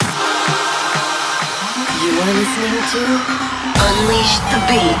You're listening to Unleash the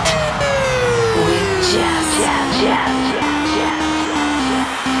Beat with Jazz.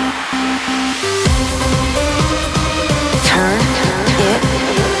 Turn it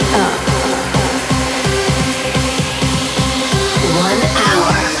up. 1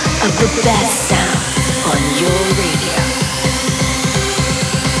 hour of the best sound on your radio.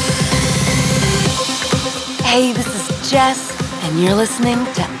 Hey, this is Jess, and you're listening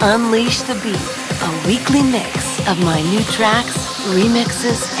to Unleash the Beat, a weekly mix of my new tracks,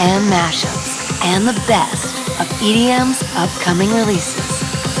 remixes, and mashups, and the best of EDM's upcoming releases.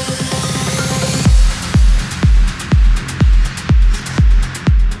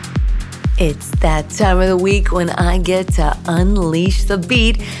 It's that time of the week when I get to unleash the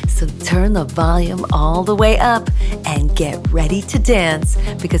beat, so turn the volume all the way up and get ready to dance,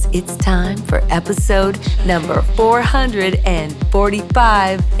 because it's time for episode number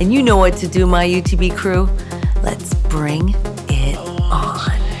 445. And you know what to do, my UTB crew. Let's bring it on.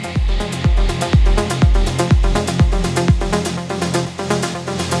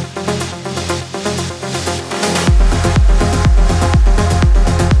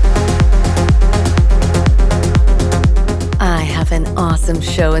 An awesome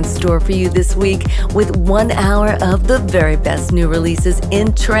show in store for you this week with 1 hour of the very best new releases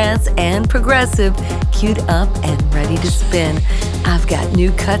in trance and progressive queued up and ready to spin. I've got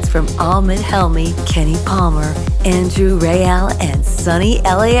new cuts from Ahmed Helmy, Kenny Palmer, Andrew Rayel, and Sunny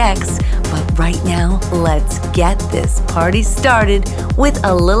LAX. But right now, let's get this party started with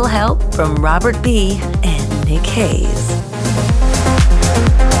a little help from Robert B. and Nick Hayes.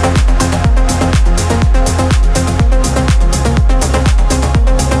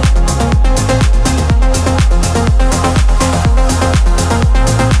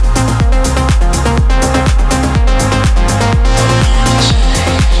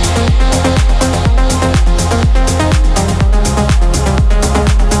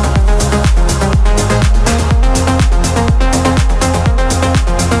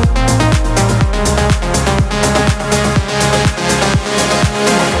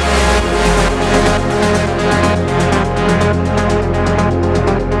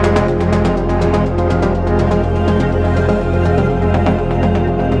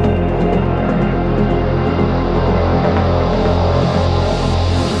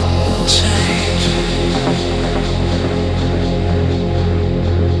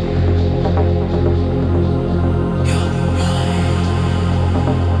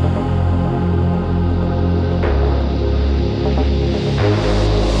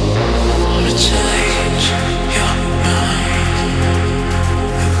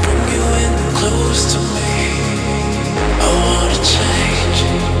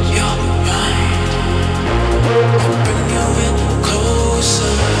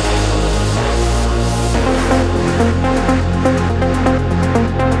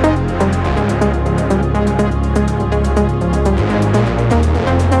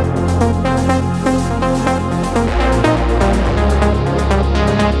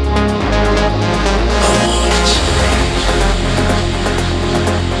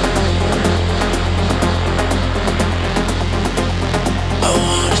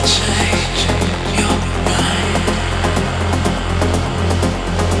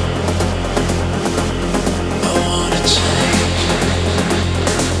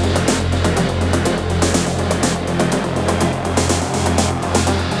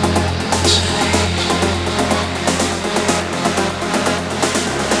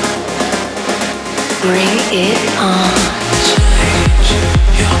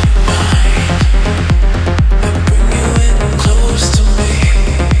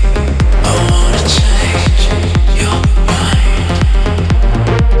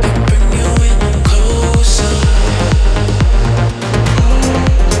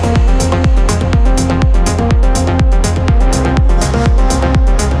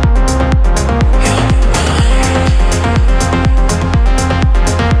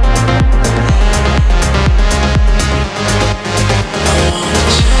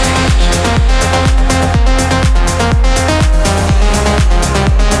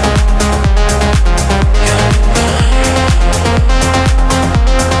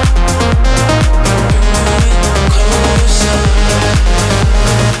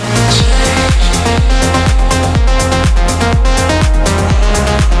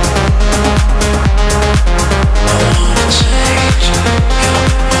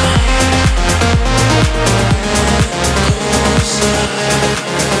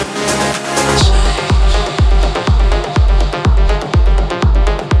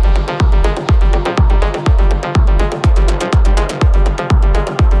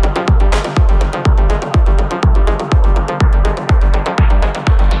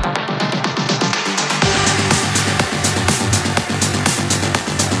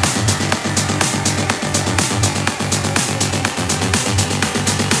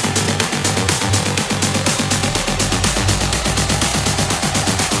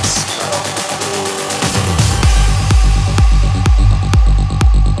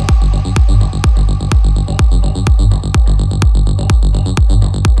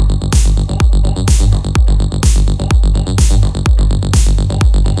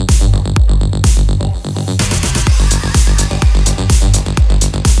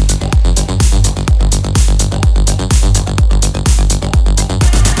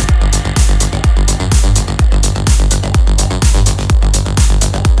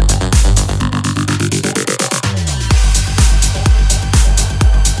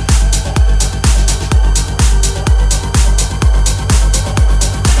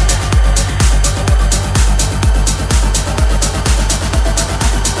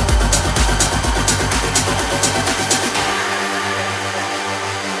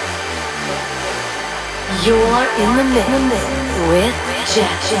 You're in the mix with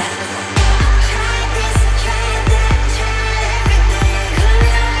Jack.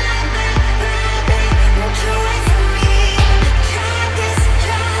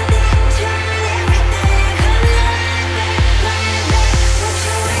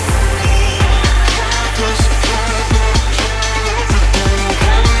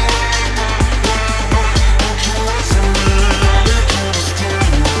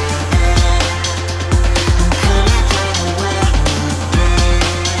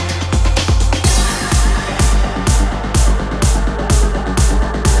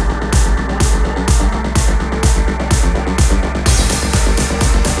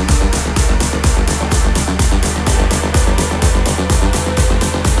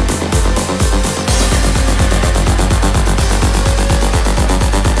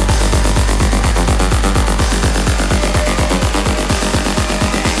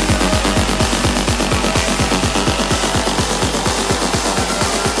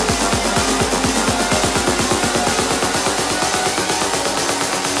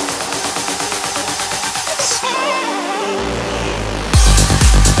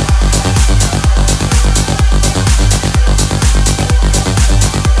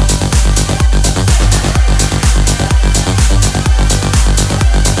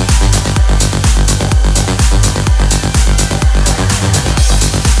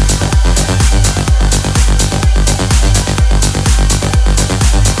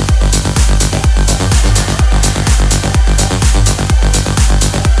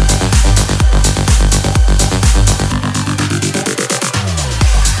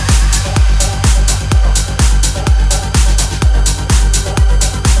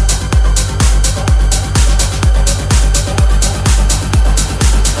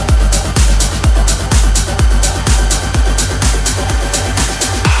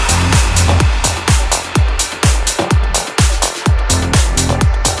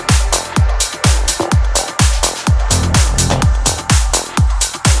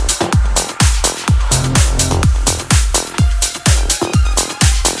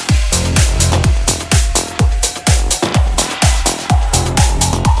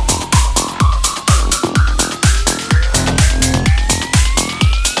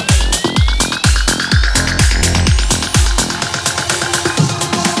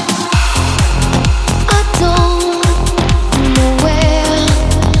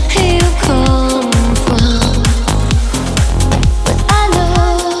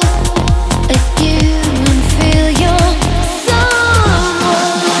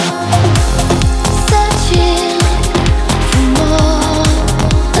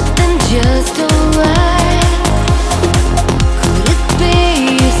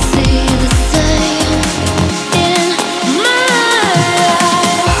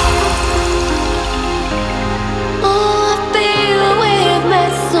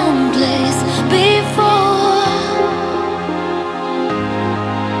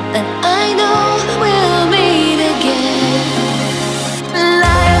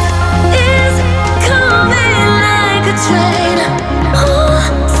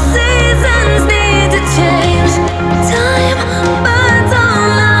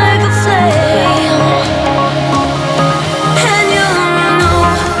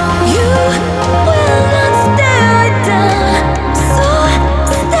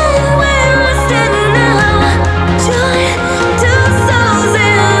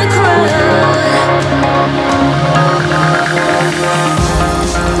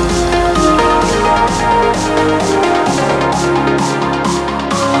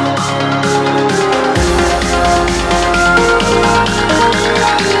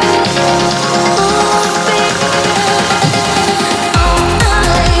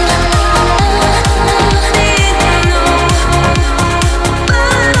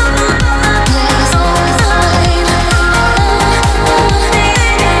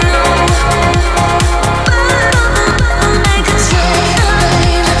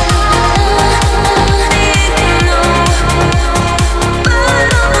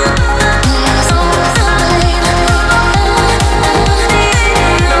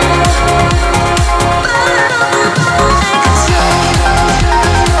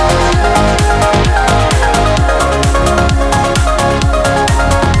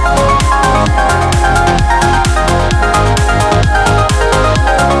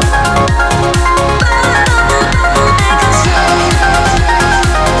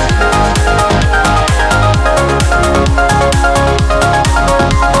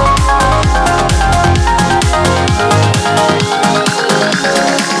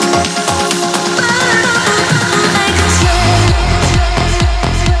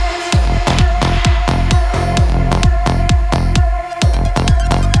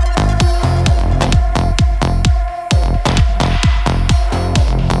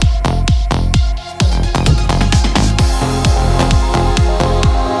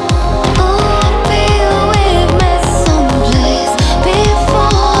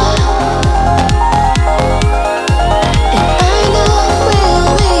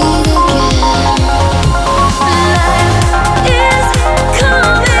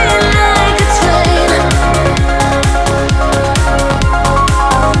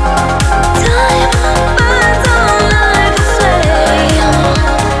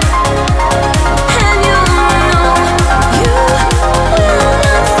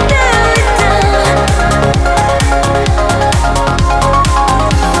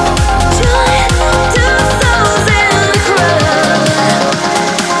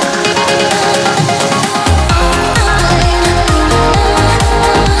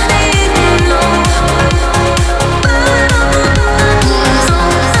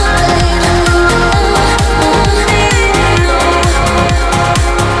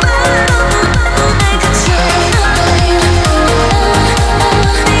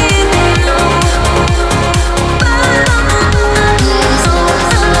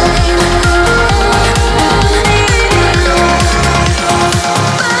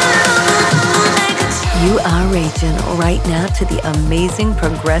 right now to the amazing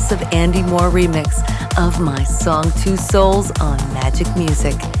progressive Andy Moore remix of my song Two Souls on Magic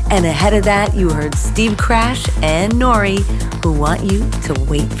Music. And ahead of that, you heard Steve Crash and Nori, who want you to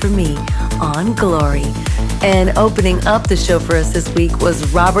wait for me on Glory. And opening up the show for us this week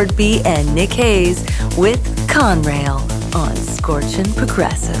was Robert B. and Nick Hayes with Conrail on Scorchin'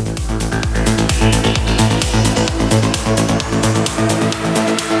 Progressive.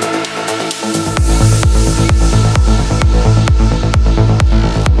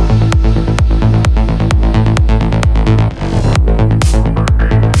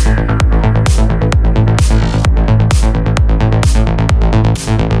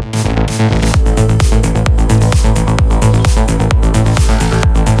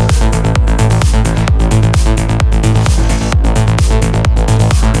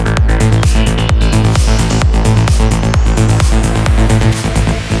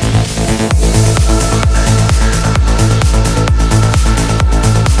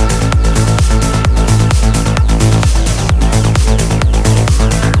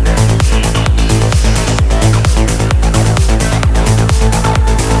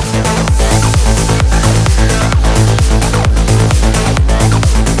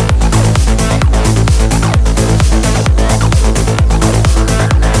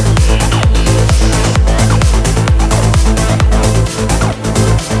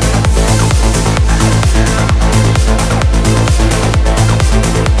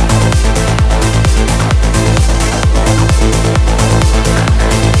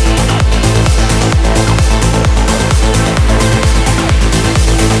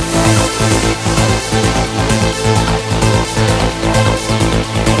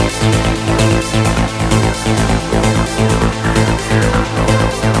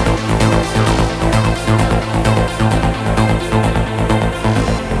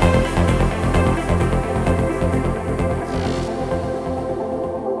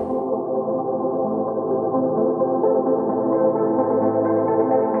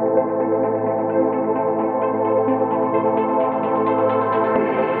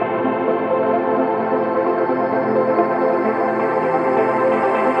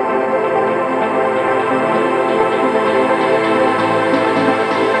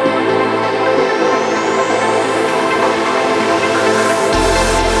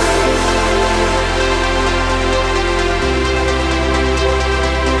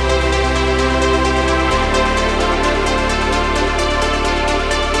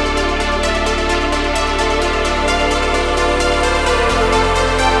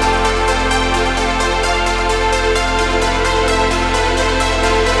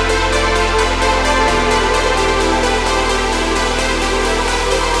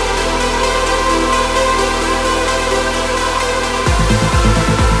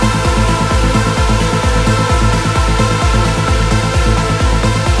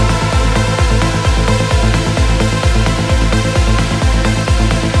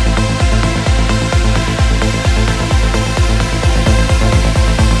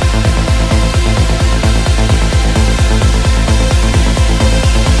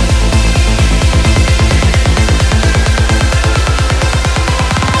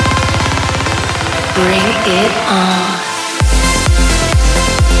 It on.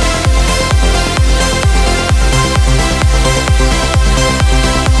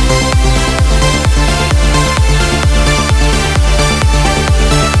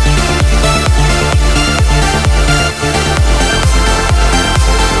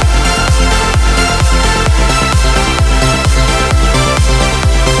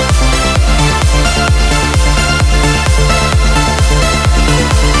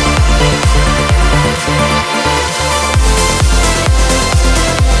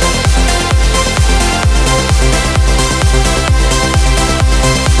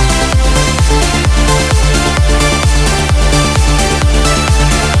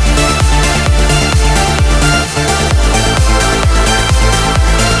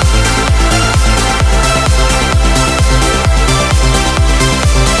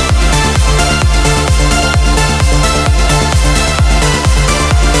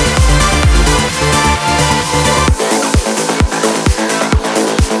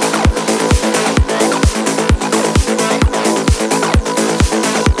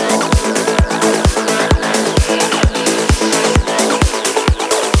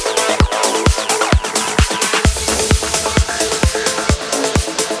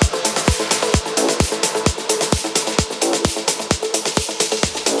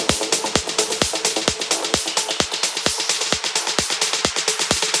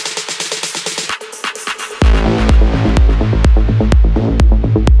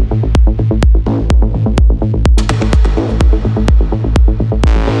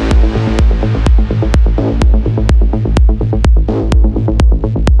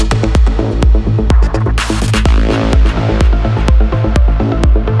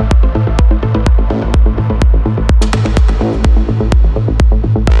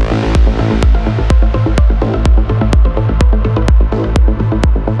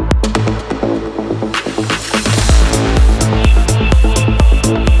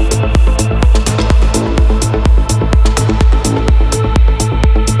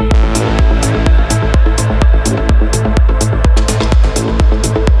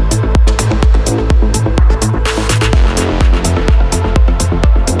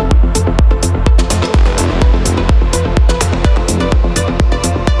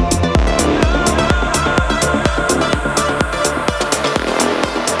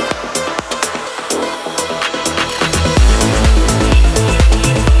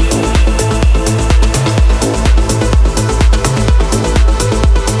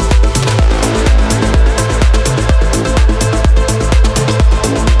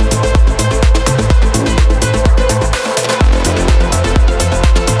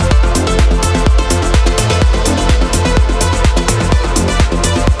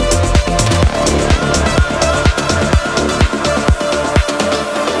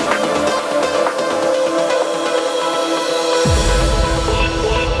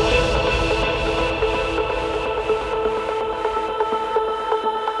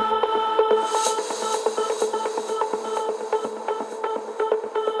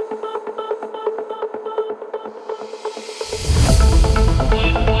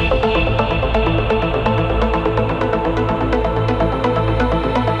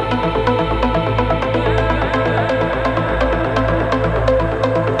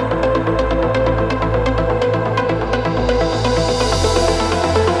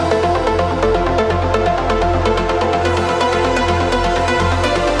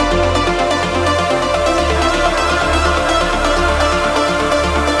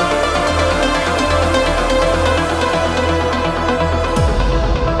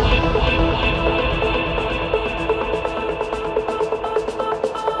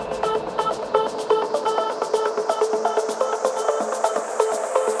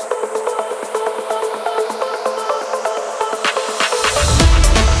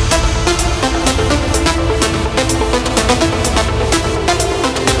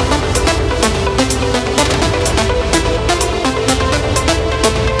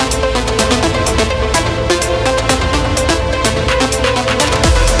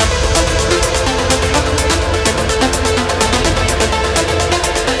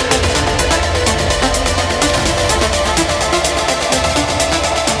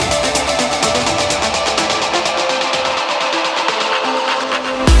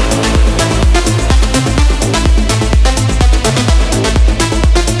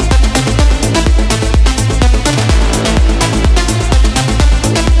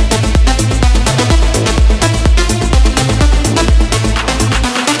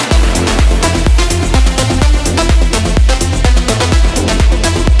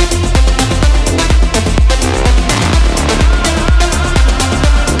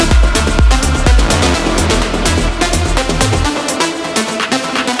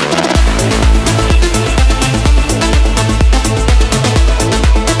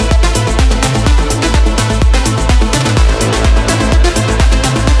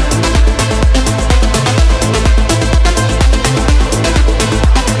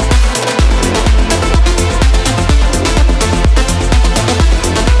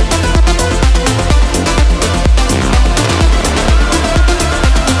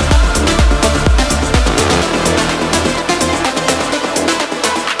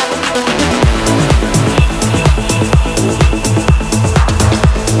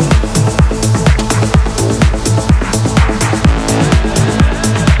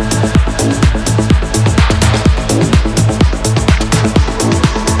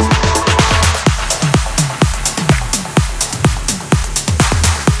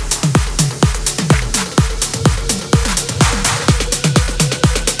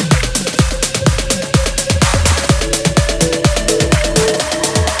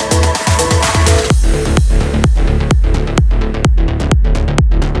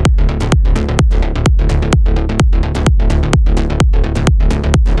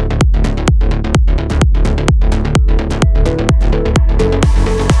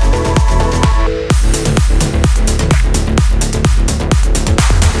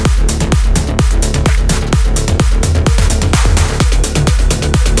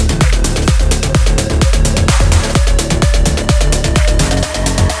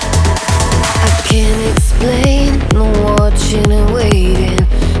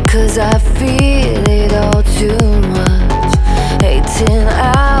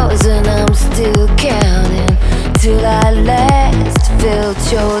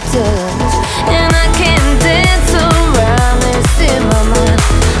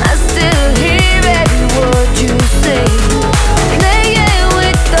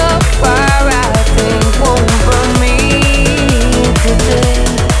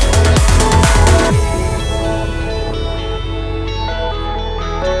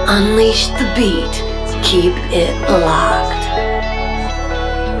 beat. Keep it locked.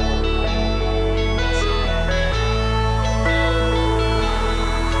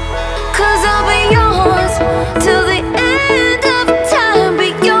 Cause I'll be yours till the end of time. Be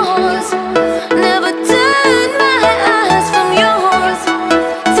yours. Never turn my eyes from yours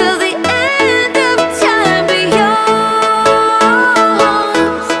till the end of time. Be yours.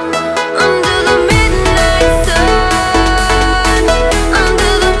 Under the midnight sun.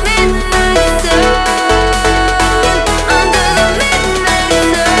 Under the midnight sun. Under the midnight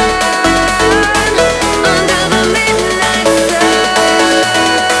sun. Under the midnight sun.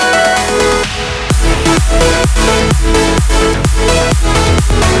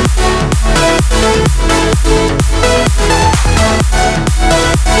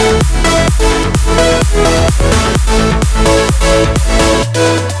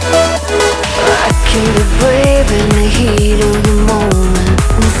 I can be brave in the heat of the moment,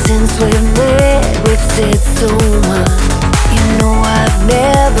 and since we've met, we've said so much. You know I've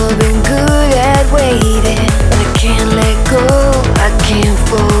never been good at waiting, but I can't let go, I can't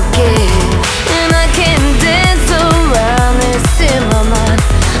forget, and I can't dance around this in my mind.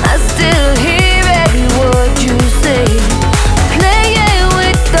 I still hear every word you say, playing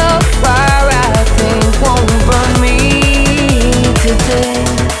with the fire I think won't burn me today.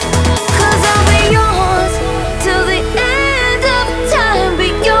 Cause I'll be yours till the end of time. Be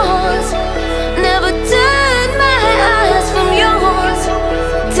yours. Never turn my eyes from yours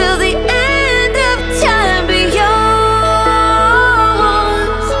till the end of time. Be yours.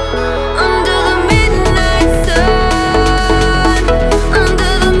 Under the midnight sun.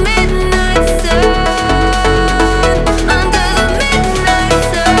 Under the midnight sun. Under the midnight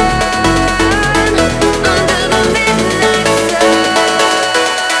sun. Under the midnight sun.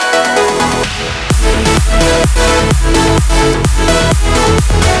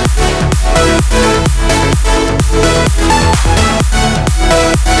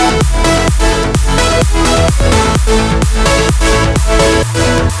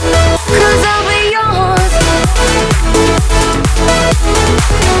 Cause I'll be yours.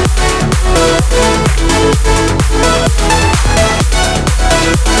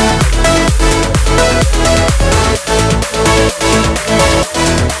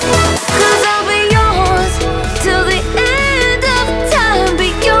 Cause I'll be yours till the end of time. Be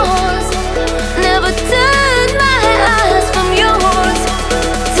yours. Never turn my eyes from yours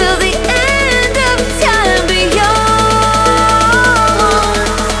till the end of time. Be yours.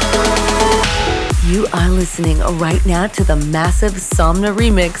 You are listening right now to the massive Somna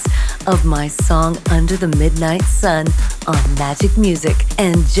remix of my song Under the Midnight Sun on Magic Music.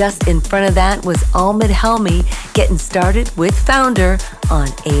 And just in front of that was Ahmed Helmi getting started with Founder on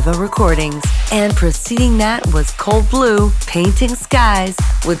Ava Recordings. And preceding that was Cold Blue Painting Skies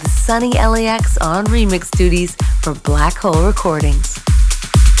with Sunny LAX on remix duties for Black Hole Recordings.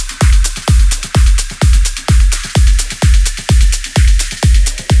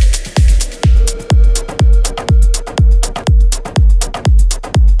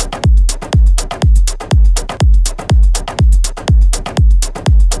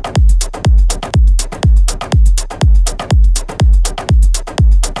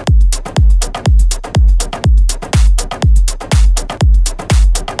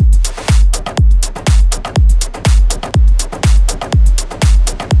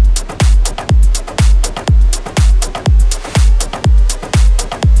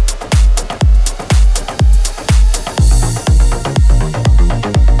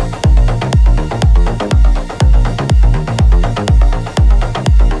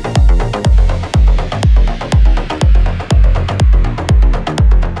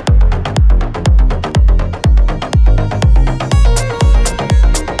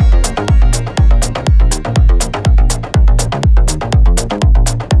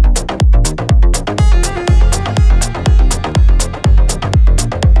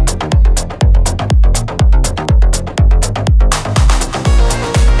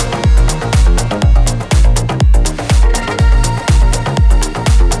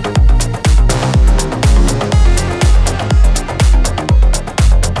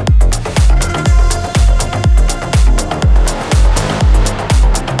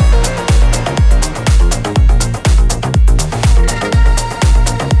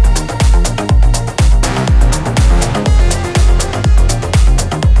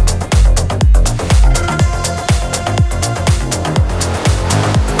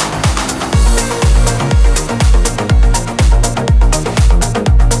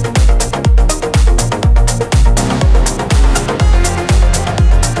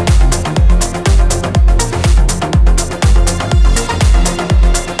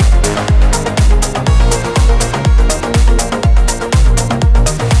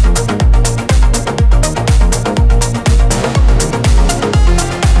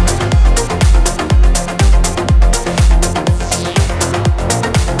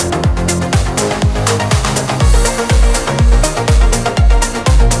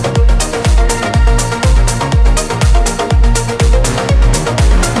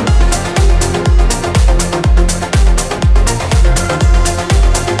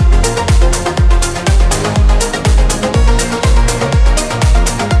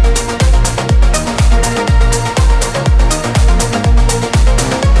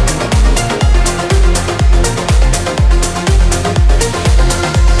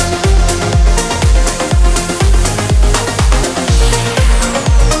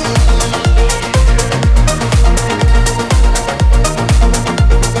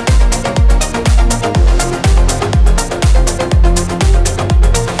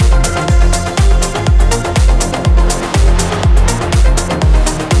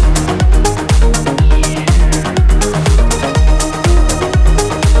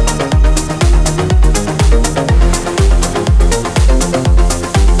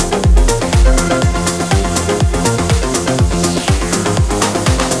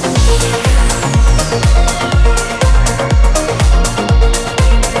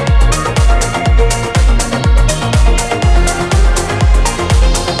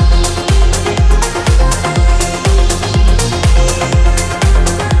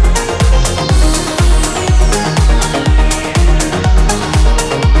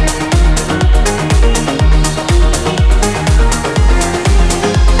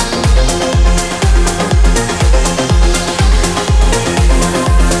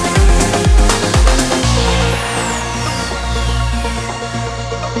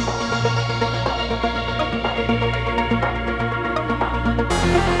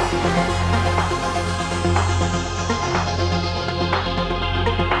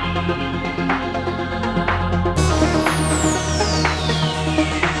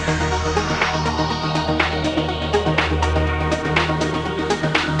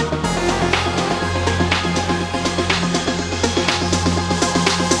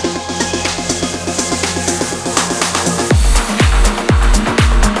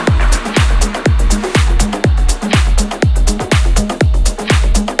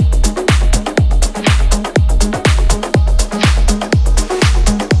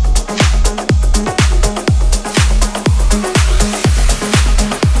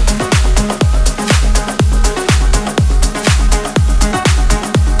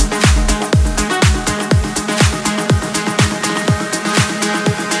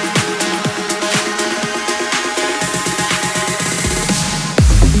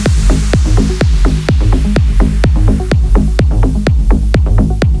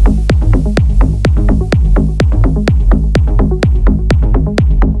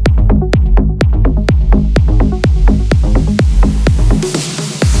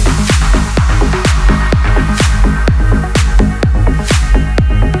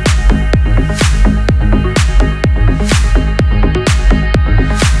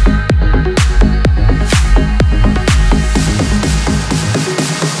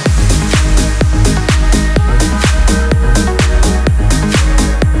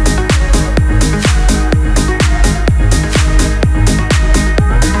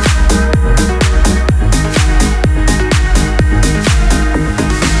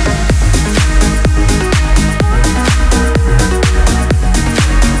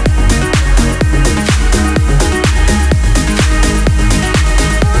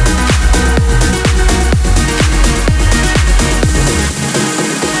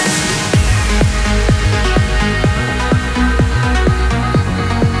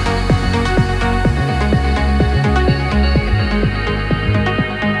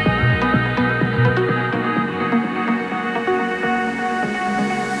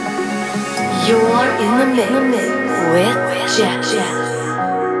 in the mix with Jess.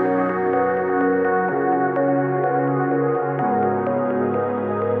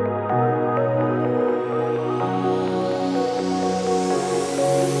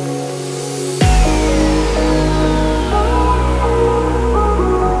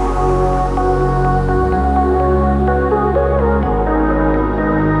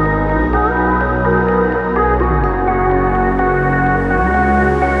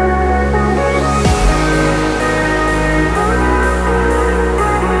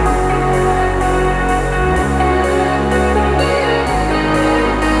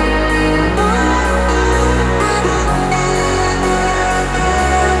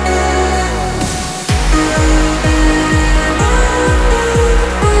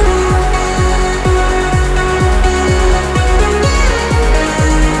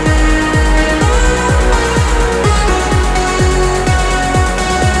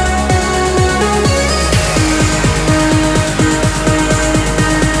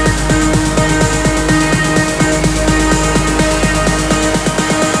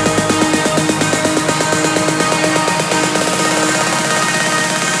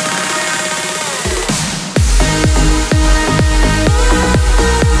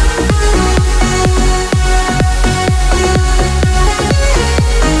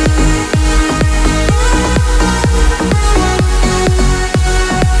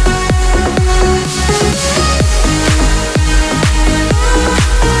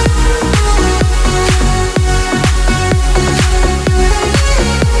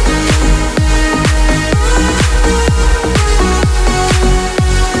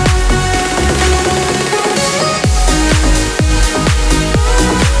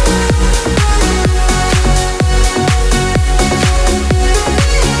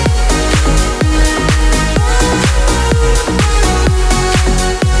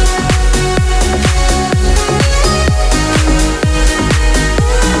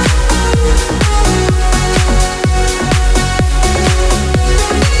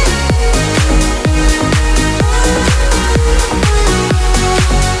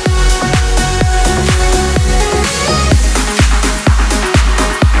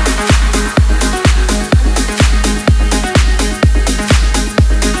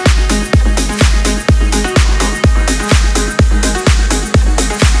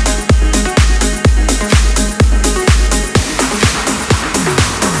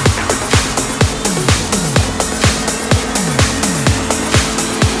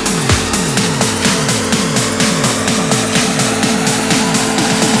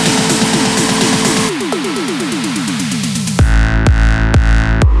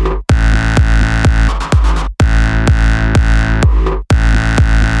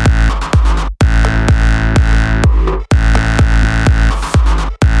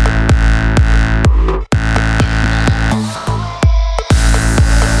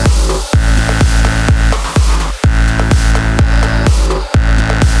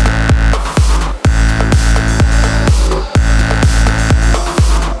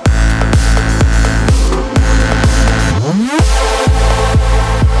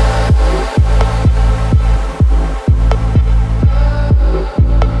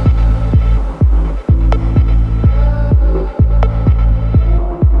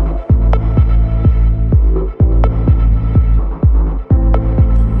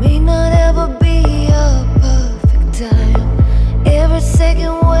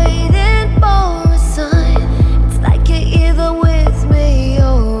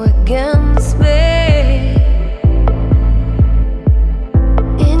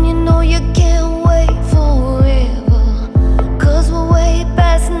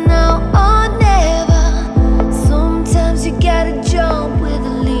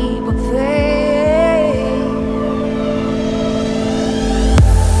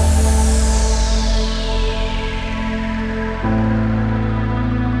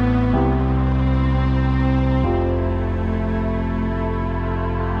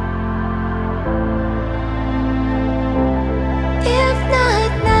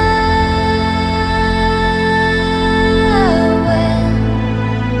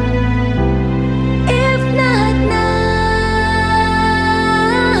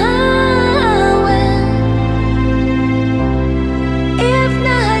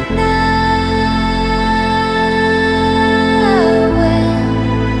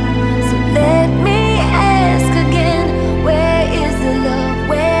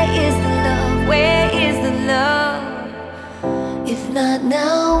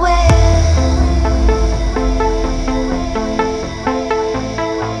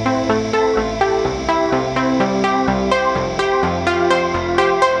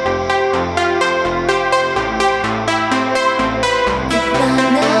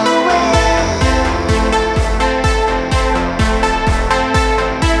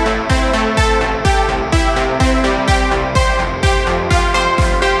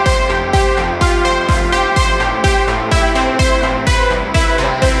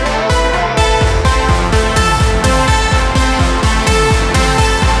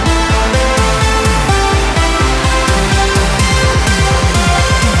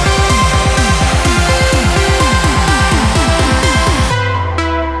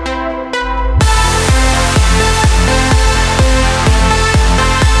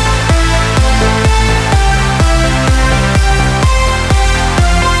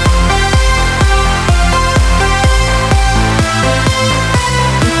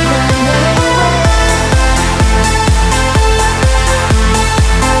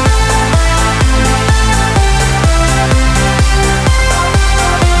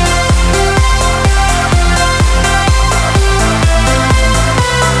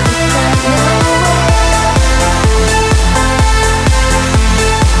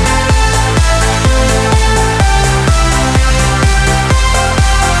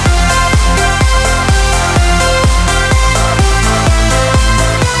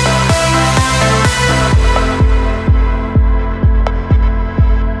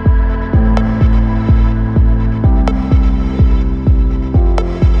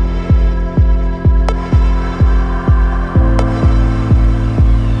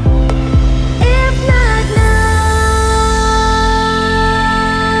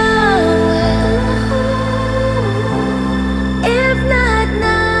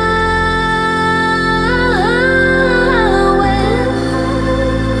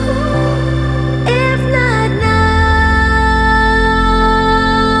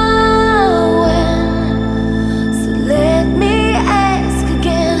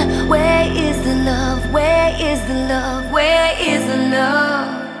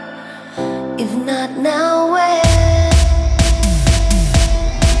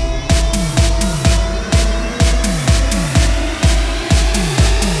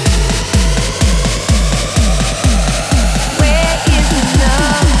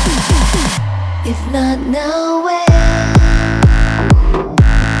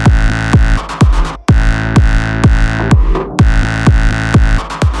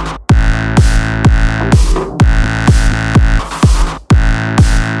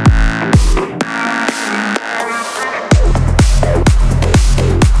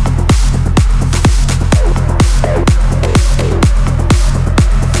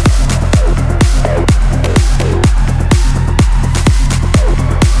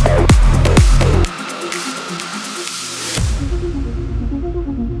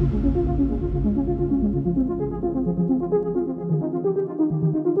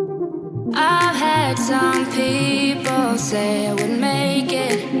 people say I would make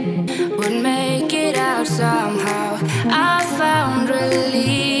it out somehow. I found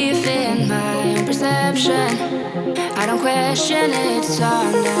relief in my own perception. I don't question it, so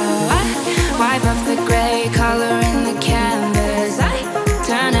now I wipe off the gray color in the canvas. I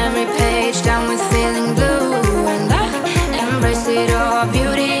turn every page down with feeling blue, and I embrace it all,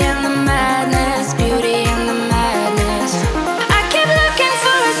 beauty and the madness, beauty and the madness. I keep looking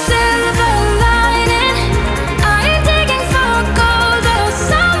for a silver lining. I ain't digging for gold or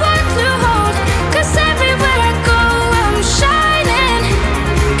someone to hold, 'cause everywhere I go I'm shining,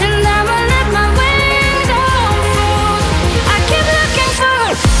 and I'ma let my wings unfold. I keep looking for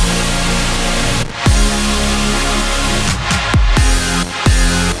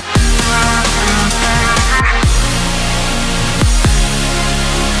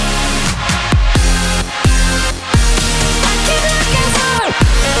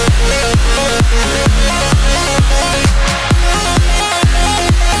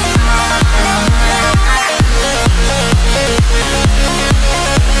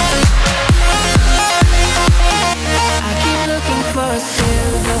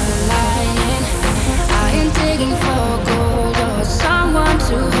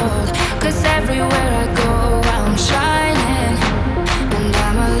everywhere I go, I'm shining, and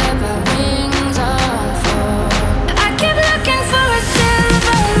I'ma let my wings unfold. I keep looking for a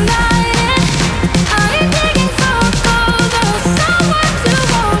silver lining. I ain't digging for gold or someone to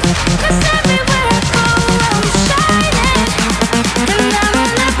hold, 'cause everywhere I go, I'm shining, and I'ma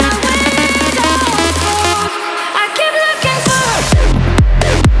let my wings unfold. I keep looking for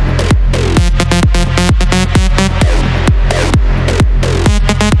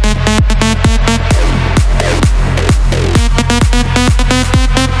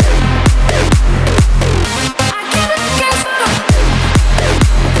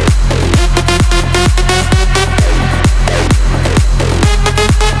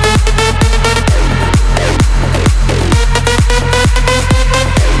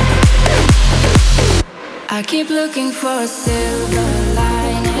I keep looking for a silver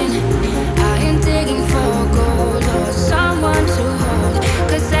lining. I ain't digging for gold or someone to hold,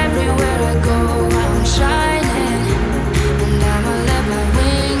 'cause everywhere I go I'm shining, and I'ma let my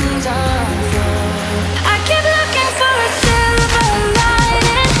wings unfold. I keep looking for a silver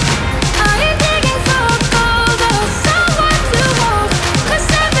lining. I ain't digging for gold or someone to hold, 'cause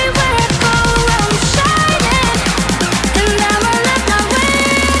everywhere I go I'm shining, and I'ma let my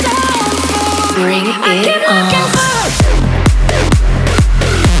wings unfold. Bring it on.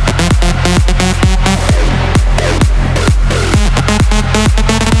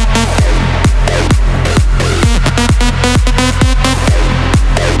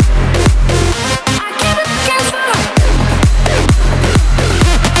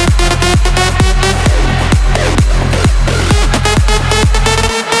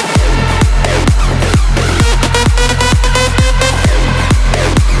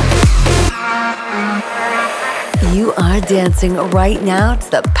 You are dancing right now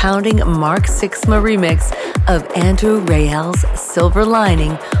to the pounding Mark Sixma remix of Andrew Rayel's Silver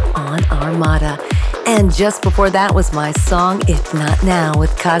Lining on Armada. And just before that was my song If Not Now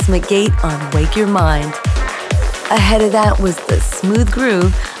with Cosmic Gate on Wake Your Mind. Ahead of that was the smooth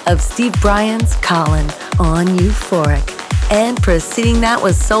groove of Steve Bryan's Colin on Euphoric. And preceding that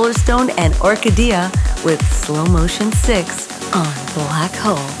was Solarstone and Orchidea with Slow Motion 6 on Black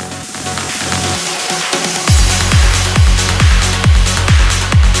Hole.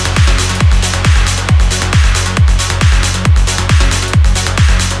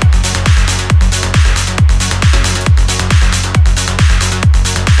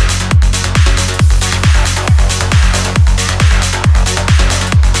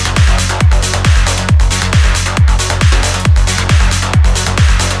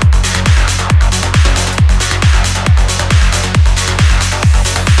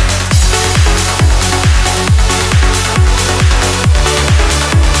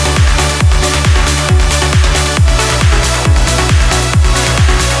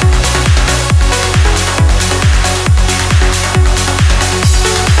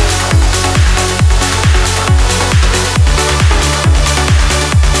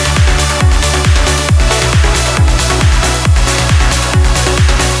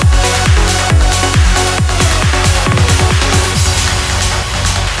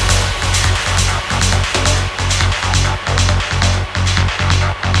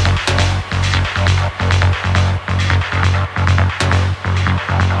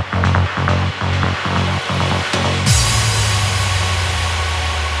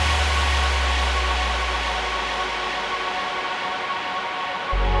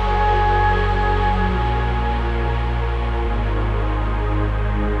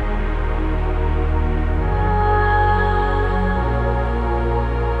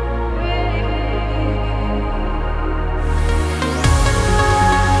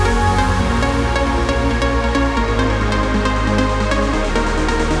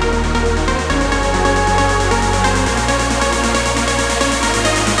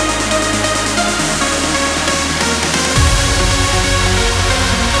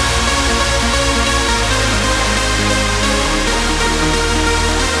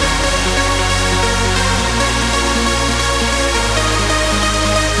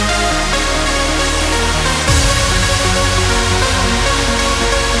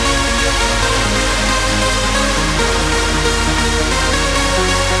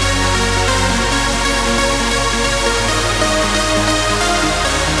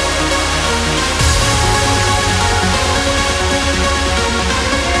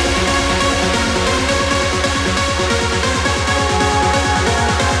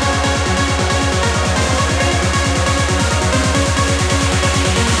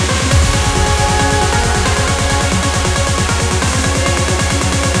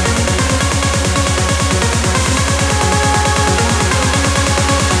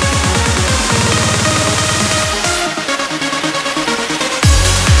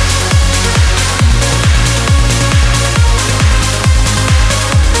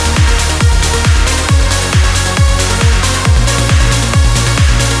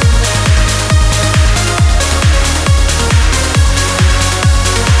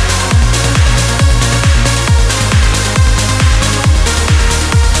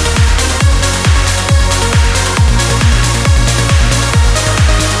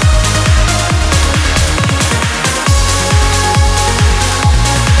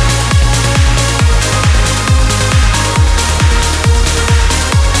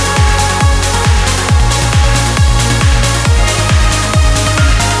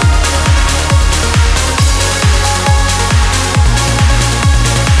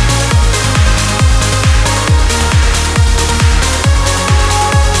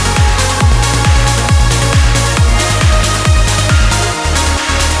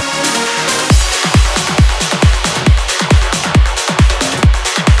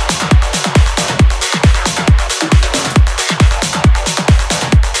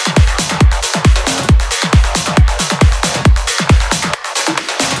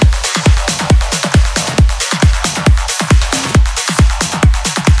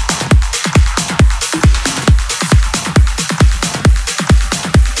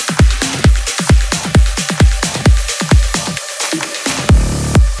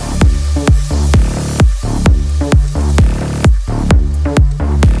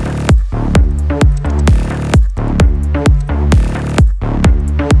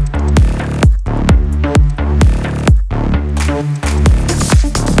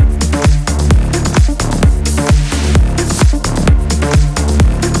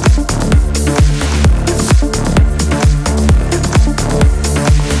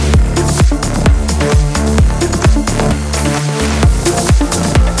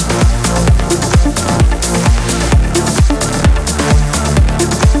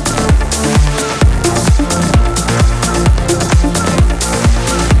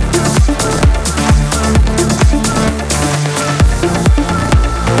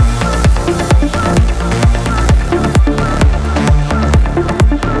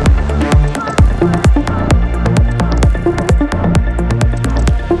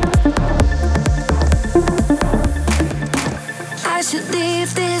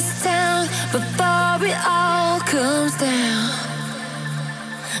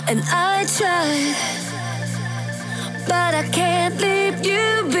 And I tried, but I can't leave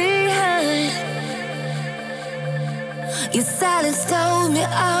you behind. Your silence told me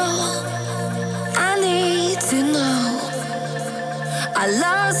all I need to know. I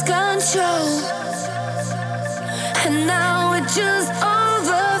lost control, and now it just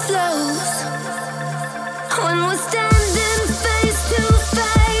overflows. When we're standing face to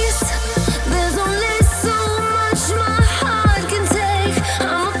face, there's only so much my heart can take.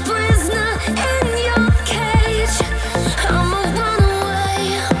 I'm a prisoner in your cage. I'm a runaway.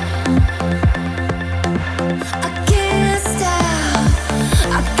 I can't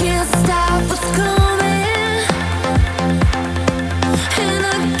stop what's coming, and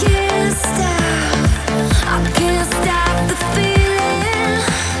I can't stop the feeling.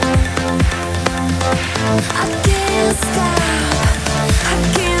 I can't stop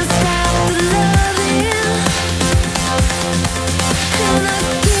the loving, and I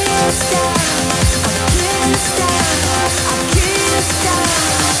can't stop, I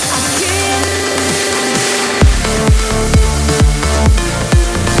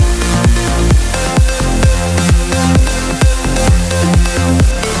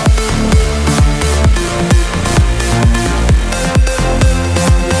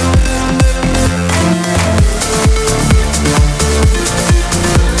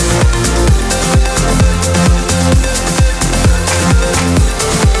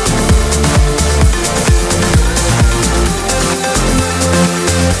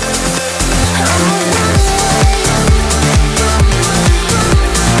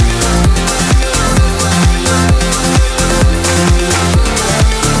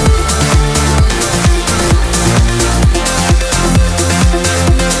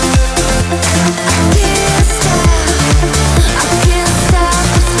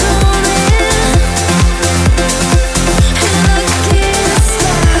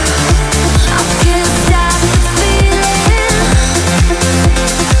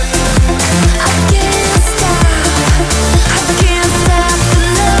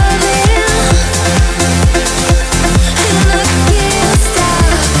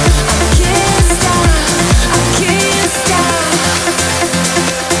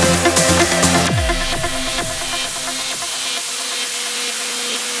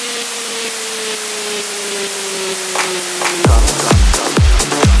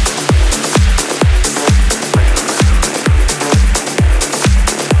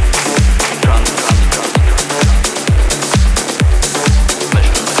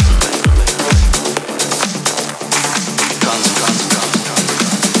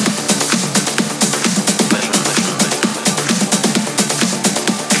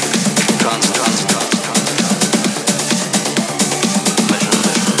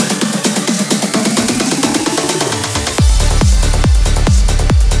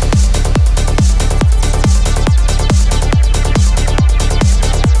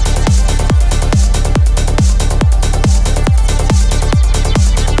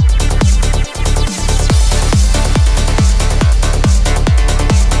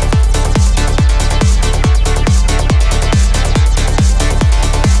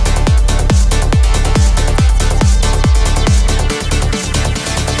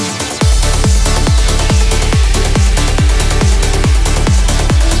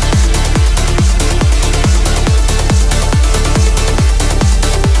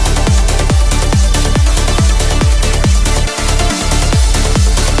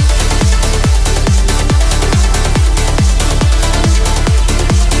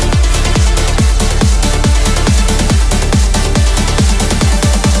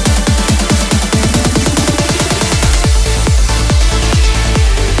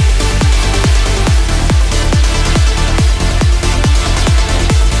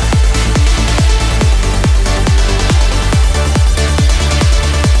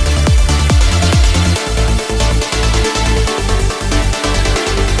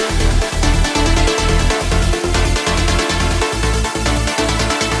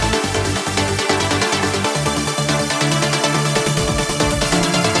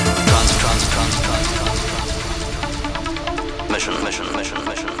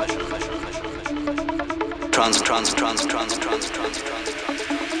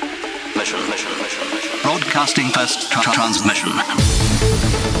Broadcasting first transmission.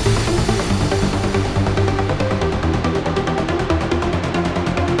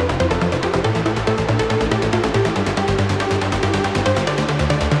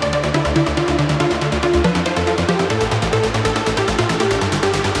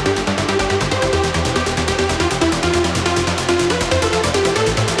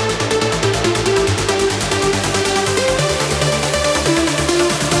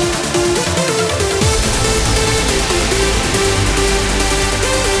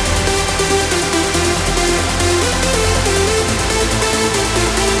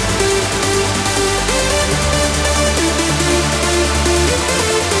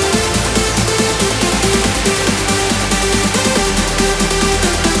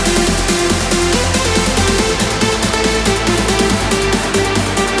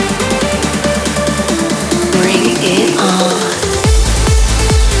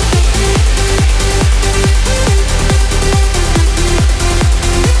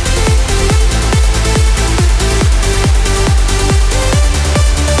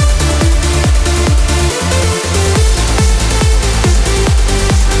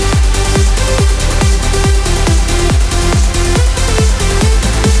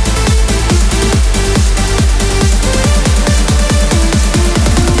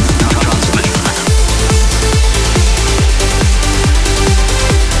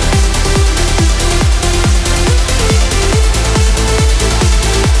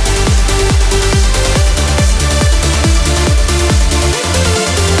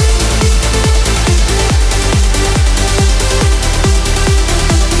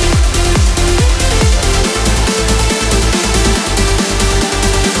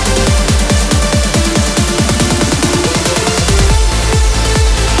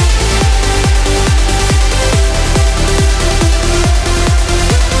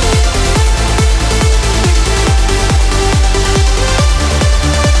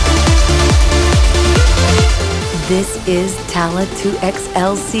 This is Talla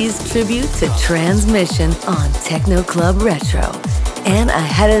 2XLC's tribute to Transmission on Techno Club Retro. And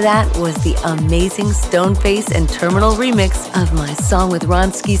ahead of that was the amazing Stoneface and Terminal remix of my song with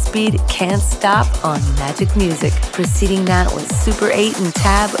Ronski Speed, Can't Stop, on Magic Music. Preceding that was Super 8 and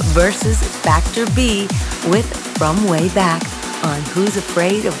Tab versus Factor B with From Way Back on Who's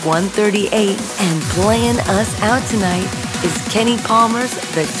Afraid of 138. And playing us out tonight is Kenny Palmer's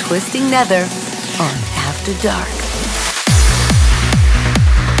The Twisting Nether on After Dark.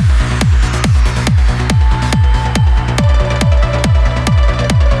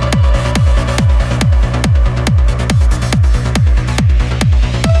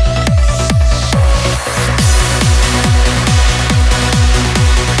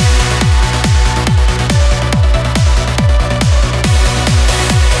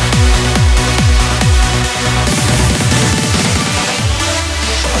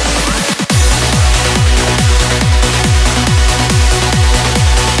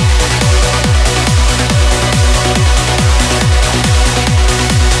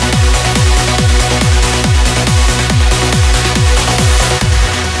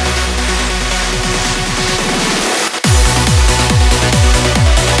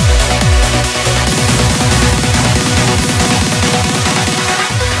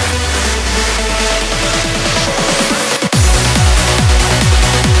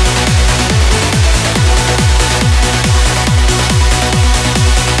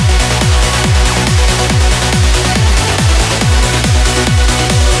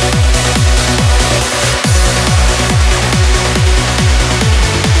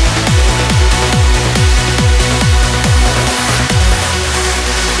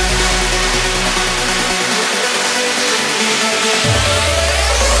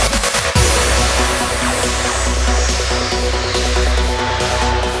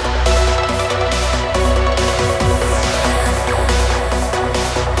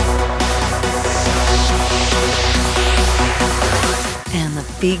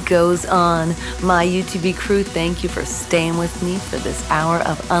 Beat goes on. My UTB crew, thank you for staying with me for this hour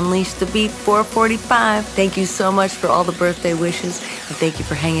of Unleash the Beat 445. Thank you so much for all the birthday wishes, and thank you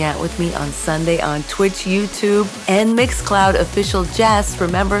for hanging out with me on Sunday on Twitch, YouTube, and Mixcloud Official Jess.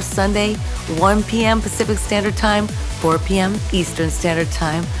 Remember, Sunday, 1 p.m. Pacific Standard Time, 4 p.m. Eastern Standard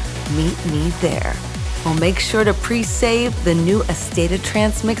Time. Meet me there. Well, make sure to pre-save the new A State of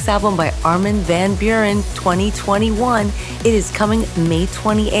Trance mix album by Armin van Buuren 2021. It is coming May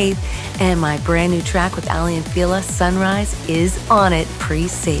 28th, and my brand new track with Ali and Fila, Sunrise, is on it.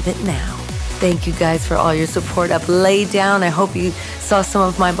 Pre-save it now. Thank you guys for all your support up Lay Down. I hope you saw some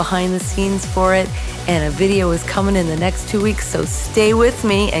of my behind the scenes for it, and a video is coming in the next 2 weeks, so stay with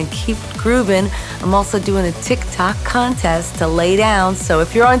me and keep grooving. I'm also doing a TikTok contest to Lay Down, so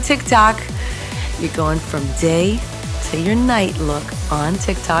if you're on TikTok, you're going from day to your night look on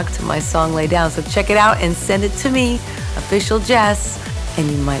TikTok to my song Lay Down. So check it out and send it to me, Official Jess, and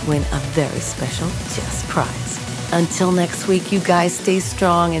you might win a very special Jess prize. Until next week, you guys stay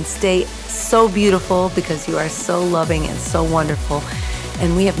strong and stay so beautiful, because you are so loving and so wonderful.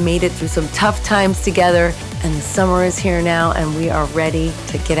 And we have made it through some tough times together, and the summer is here now, and we are ready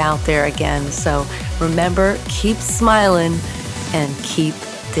to get out there again. So remember, keep smiling and keep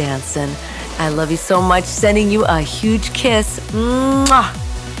dancing. I love you so much. Sending you a huge kiss. Mwah!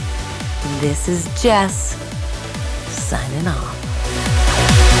 This is Jess, signing off.